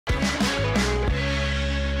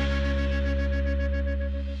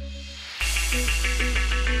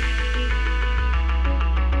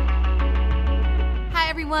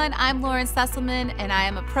everyone, I'm Lauren Sesselmann, and I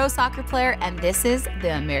am a pro soccer player, and this is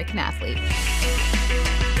The American Athlete.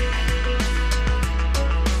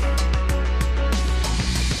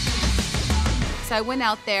 So I went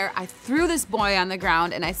out there, I threw this boy on the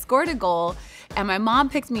ground, and I scored a goal, and my mom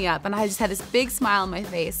picked me up, and I just had this big smile on my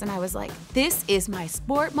face, and I was like, this is my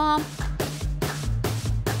sport, Mom.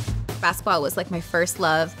 Basketball was like my first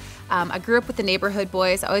love. I grew up with the neighborhood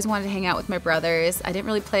boys. I always wanted to hang out with my brothers. I didn't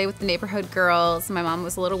really play with the neighborhood girls. My mom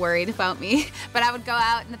was a little worried about me, but I would go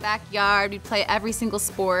out in the backyard. We'd play every single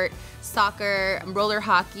sport, soccer, roller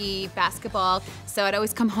hockey, basketball. So I'd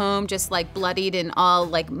always come home just like bloodied and all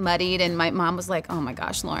like muddied, and my mom was like, oh my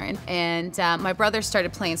gosh, Lauren. And my brother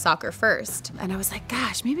started playing soccer first. And I was like,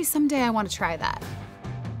 gosh, maybe someday I want to try that.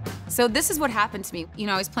 So this is what happened to me. You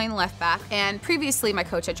know, I was playing left back, and previously my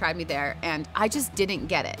coach had tried me there, and I just didn't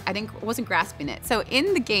get it. Wasn't grasping it. So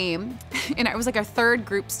in the game, and it was like our third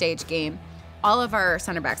group stage game, all of our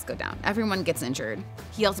center backs go down. Everyone gets injured.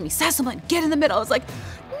 He yells at me, Sesselmann, get in the middle. I was like,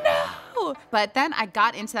 no! But then I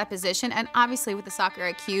got into that position, and obviously with the soccer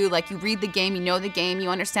IQ, like you read the game, you know the game, you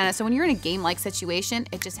understand it. So when you're in a game-like situation,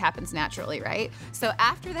 it just happens naturally, right? So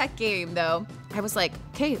after that game though, I was like,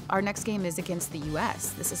 okay, our next game is against the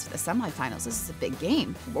US. This is the semifinals, this is a big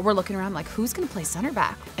game. We're looking around like, who's gonna play center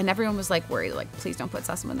back? And everyone was like worried, like, please don't put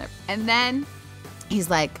Sesselmann there. And then he's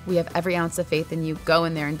like, we have every ounce of faith in you, go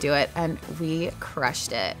in there and do it. And we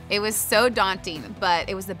crushed it. It was so daunting, but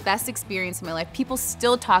it was the best experience of my life. People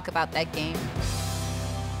still talk about that game.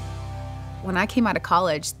 When I came out of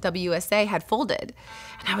college, WUSA had folded.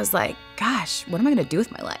 And I was like, gosh, what am I gonna do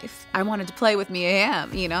with my life? I wanted to play with Mia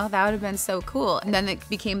Hamm, you know? That would have been so cool. And then it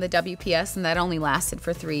became the WPS, and that only lasted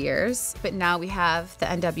for 3 years. But now we have the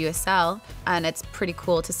NWSL, and it's pretty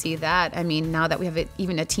cool to see that. I mean, now that we have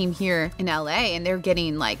even a team here in LA, and they're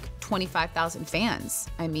getting like 25,000 fans.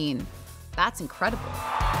 I mean, that's incredible.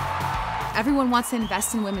 Everyone wants to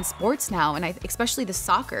invest in women's sports now, and especially the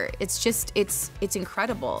soccer. It's just, it's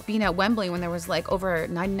incredible. Being at Wembley when there was like over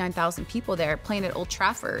 99,000 people there, playing at Old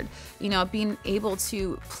Trafford, you know, being able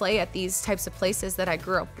to play at these types of places that I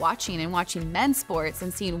grew up watching, and watching men's sports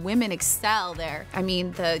and seeing women excel there. I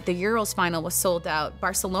mean, the Euros final was sold out.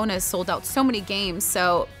 Barcelona has sold out so many games,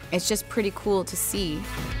 so it's just pretty cool to see.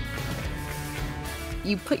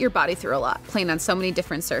 You put your body through a lot, playing on so many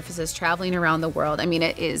different surfaces, traveling around the world. I mean,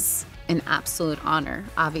 it is an absolute honor,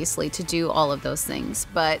 obviously, to do all of those things,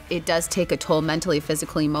 but it does take a toll mentally,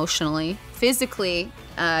 physically, emotionally. Physically,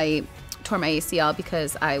 I tore my ACL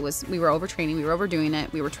because we were overtraining, we were overdoing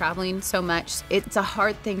it, we were traveling so much. It's a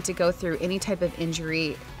hard thing to go through, any type of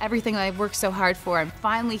injury. Everything that I've worked so hard for, I'm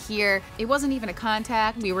finally here. It wasn't even a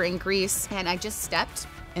contact. We were in Greece, and I just stepped,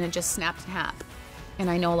 and it just snapped in half. And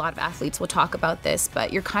I know a lot of athletes will talk about this,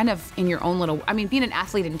 but you're kind of in your own little, I mean, being an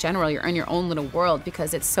athlete in general, you're in your own little world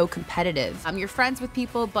because it's so competitive. You're friends with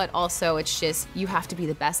people, but also it's just, you have to be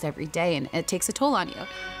the best every day, and it takes a toll on you.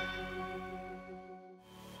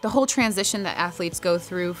 The whole transition that athletes go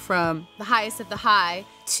through from the highest of the high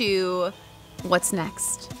to what's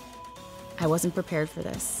next. I wasn't prepared for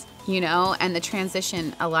this, you know, and the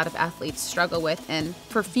transition a lot of athletes struggle with. And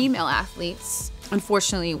for female athletes,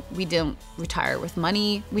 unfortunately, we didn't retire with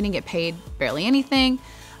money. We didn't get paid barely anything.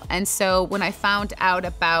 And so when I found out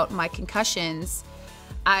about my concussions,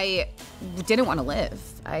 I didn't want to live.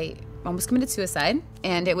 I almost committed suicide,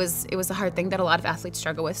 and it was a hard thing that a lot of athletes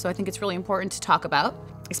struggle with. So I think it's really important to talk about,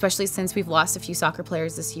 especially since we've lost a few soccer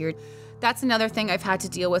players this year. That's another thing I've had to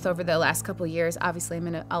deal with over the last couple of years. Obviously, I'm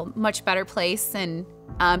in a much better place, and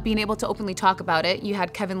being able to openly talk about it. You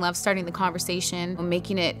had Kevin Love starting the conversation,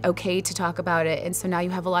 making it okay to talk about it. And so now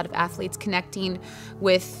you have a lot of athletes connecting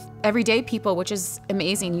with everyday people, which is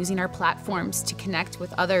amazing, using our platforms to connect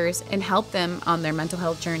with others and help them on their mental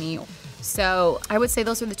health journey. So I would say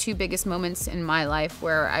those are the two biggest moments in my life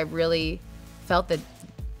where I really felt the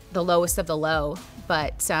lowest of the low.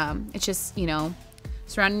 But it's just, you know,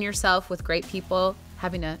 surrounding yourself with great people,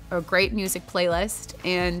 having a great music playlist,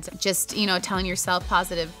 and just, you know, telling yourself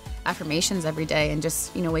positive affirmations every day, and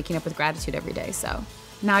just, you know, waking up with gratitude every day. So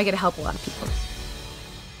now I get to help a lot of people.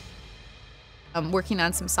 I'm working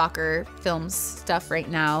on some soccer films stuff right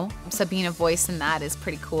now, so being a voice in that is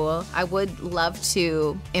pretty cool. I would love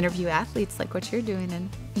to interview athletes like what you're doing, and,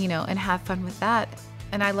 you know, and have fun with that.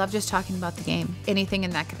 And I love just talking about the game. Anything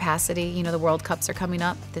in that capacity. You know, the World Cups are coming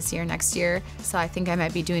up this year, next year. So I think I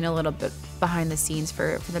might be doing a little bit behind the scenes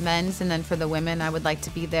for the men's, and then for the women, I would like to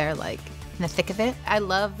be there, like, in the thick of it. I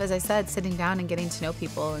love, as I said, sitting down and getting to know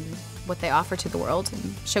people and what they offer to the world and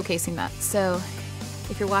showcasing that. So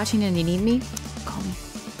if you're watching and you need me, call me.